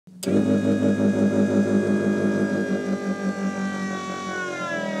Hi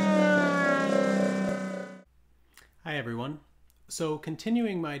everyone. So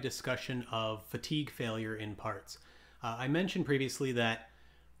continuing my discussion of fatigue failure in parts, I mentioned previously that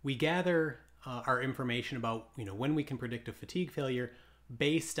we gather our information about when we can predict a fatigue failure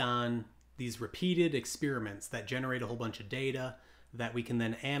based on these repeated experiments that generate a whole bunch of data that we can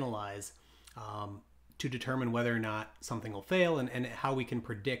then analyze to determine whether or not something will fail and how we can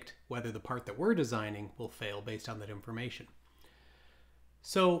predict whether the part that we're designing will fail based on that information.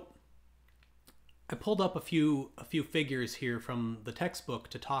 So I pulled up a few figures here from the textbook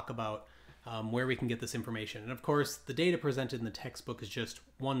to talk about where we can get this information. And of course, the data presented in the textbook is just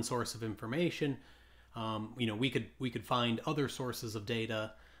one source of information. We could find other sources of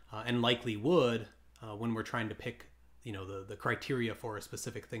data and likely would when we're trying to pick the criteria for a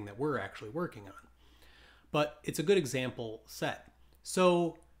specific thing that we're actually working on. But it's a good example set.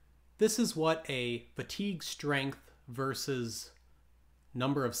 So this is what a fatigue strength versus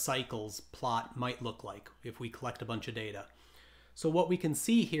number of cycles plot might look like if we collect a bunch of data. So what we can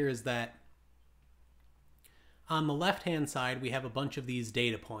see here is that on the left-hand side, we have a bunch of these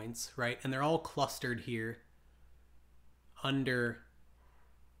data points, right? And they're all clustered here under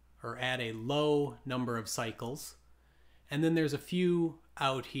or at a low number of cycles. And then there's a few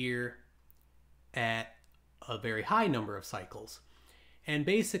out here at a very high number of cycles. And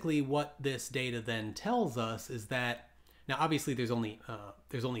basically what this data then tells us is that, now obviously there's only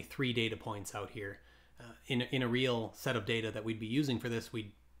 3 data points out here. In a real set of data that we'd be using for this,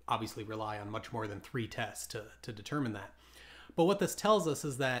 we'd obviously rely on much more than 3 tests to determine that. But what this tells us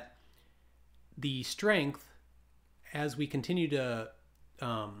is that the strength, as we continue to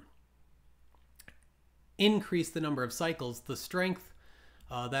increase the number of cycles, the strength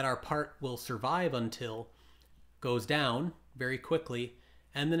that our part will survive until goes down very quickly,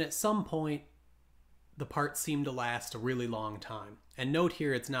 and then at some point the parts seem to last a really long time. And note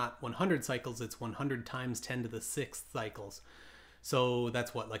here, it's not 100 cycles, it's 100 times 10 to the 6th cycles. So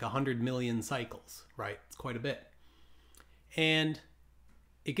that's what, like 100 million cycles, right? It's quite a bit. And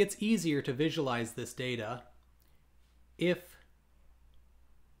it gets easier to visualize this data if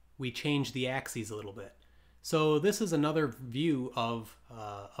we change the axes a little bit. So this is another view of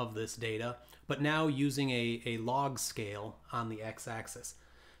this data, but now using a log scale on the x-axis.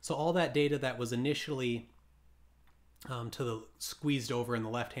 So all that data that was initially squeezed over in the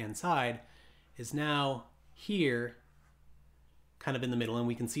left-hand side is now here, kind of in the middle, and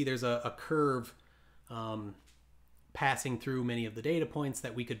we can see there's a curve passing through many of the data points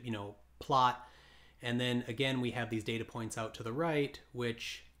that we could plot. And then again, we have these data points out to the right,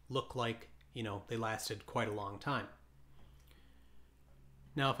 which look like they lasted quite a long time.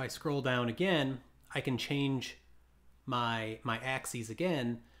 Now if I scroll down again, I can change my axes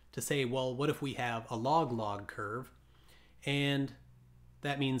again to say, well, what if we have a log-log curve? And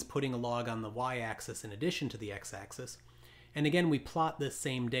that means putting a log on the y-axis in addition to the x-axis. And again, we plot this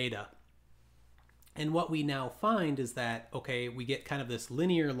same data. And what we now find is that, okay, we get kind of this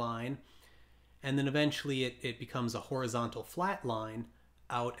linear line, and then eventually it becomes a horizontal flat line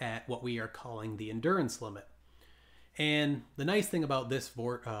out at what we are calling the endurance limit. And the nice thing about this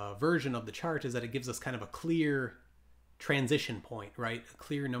version of the chart is that it gives us kind of a clear transition point, right? A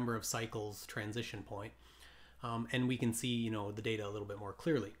clear number of cycles transition point. And we can see, the data a little bit more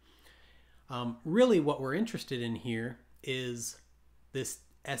clearly. Really what we're interested in here is this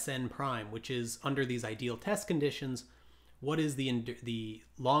SN prime, which is under these ideal test conditions, what is the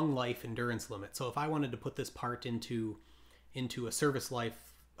long life endurance limit? So if I wanted to put this part into a service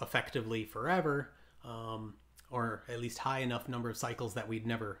life effectively forever, or at least high enough number of cycles that we'd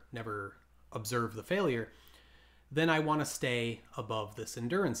never observe the failure, then I want to stay above this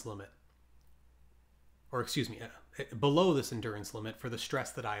endurance limit. Or excuse me, below this endurance limit for the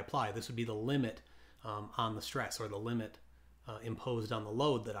stress that I apply. This would be the limit on the stress, or the limit imposed on the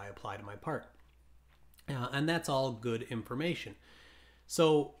load that I apply to my part. And that's all good information.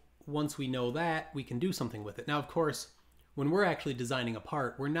 So once we know that, we can do something with it. Now, of course, when we're actually designing a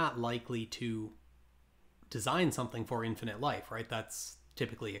part, we're not likely to design something for infinite life, right? That's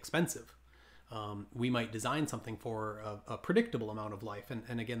typically expensive. We might design something for a predictable amount of life.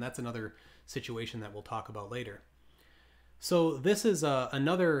 And again, that's another situation that we'll talk about later. So this is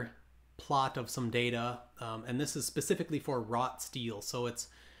another plot of some data, and this is specifically for wrought steel. So it's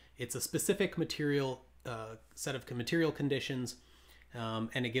a specific material, set of material conditions,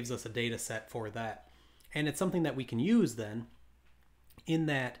 and it gives us a data set for that. And it's something that we can use then, in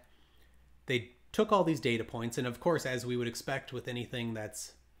that they took all these data points, and of course, as we would expect with anything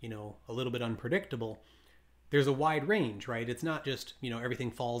that's a little bit unpredictable, there's a wide range, right? It's not just,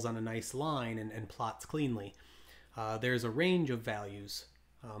 everything falls on a nice line and plots cleanly. There's a range of values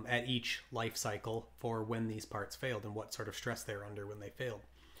at each life cycle for when these parts failed and what sort of stress they're under when they failed.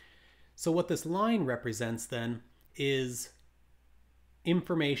 So what this line represents then is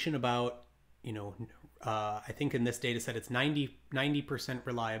information about, I think in this data set it's 90%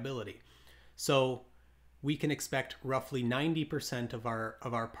 reliability. So we can expect roughly 90% of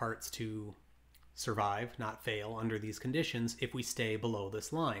our parts to survive, not fail, under these conditions if we stay below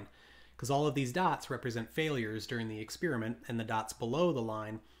this line. Because all of these dots represent failures during the experiment, and the dots below the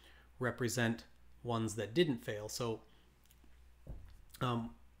line represent ones that didn't fail. So,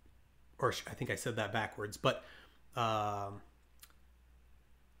 or I think I said that backwards, but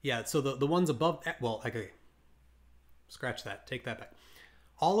yeah, so the ones above, well, okay, scratch that, take that back.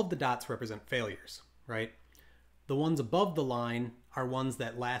 All of the dots represent failures, right? The ones above the line are ones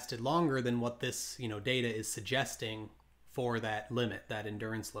that lasted longer than what this, data is suggesting for that limit, that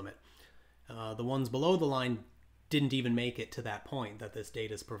endurance limit. The ones below the line didn't even make it to that point that this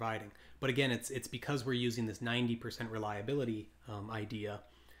data is providing. But again, it's because we're using this 90% reliability idea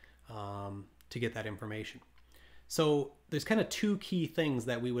to get that information. So there's kind of two key things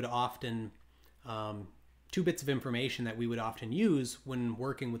that we would often, two bits of information that we would often use when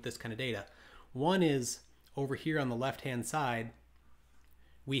working with this kind of data. One is over here on the left-hand side,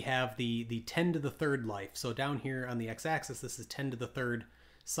 we have the 10 to the third life. So down here on the x-axis, this is 10 to the third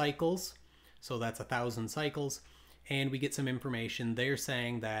cycles. So that's 1,000 cycles. And we get some information. They're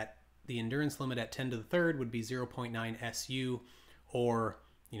saying that the endurance limit at 10 to the third would be 0.9 SU, or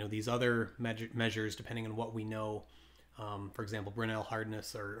these other measures depending on what we know. For example, Brinell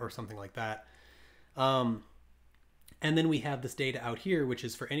hardness or something like that. And then we have this data out here, which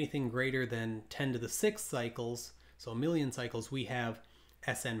is for anything greater than 10 to the 6th cycles, so a million cycles, we have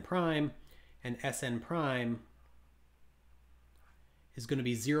Sn prime, and Sn prime is going to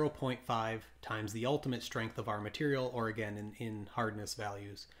be 0.5 times the ultimate strength of our material, or again in hardness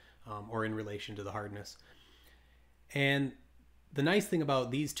values, or in relation to the hardness. And the nice thing about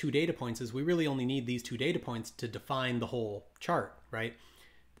these two data points is we really only need these two data points to define the whole chart, right?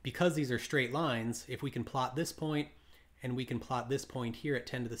 Because these are straight lines, if we can plot this point and we can plot this point here at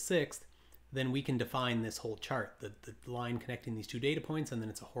 10 to the 6th, then we can define this whole chart, the line connecting these two data points, and then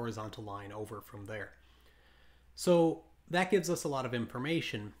it's a horizontal line over from there. So that gives us a lot of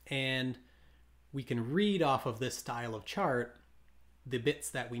information, and we can read off of this style of chart the bits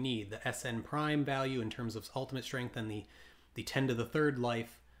that we need, the Sn prime value in terms of ultimate strength, and the 10 to the third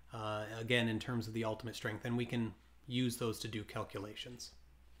life, again, in terms of the ultimate strength, and we can use those to do calculations.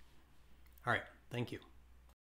 All right, thank you.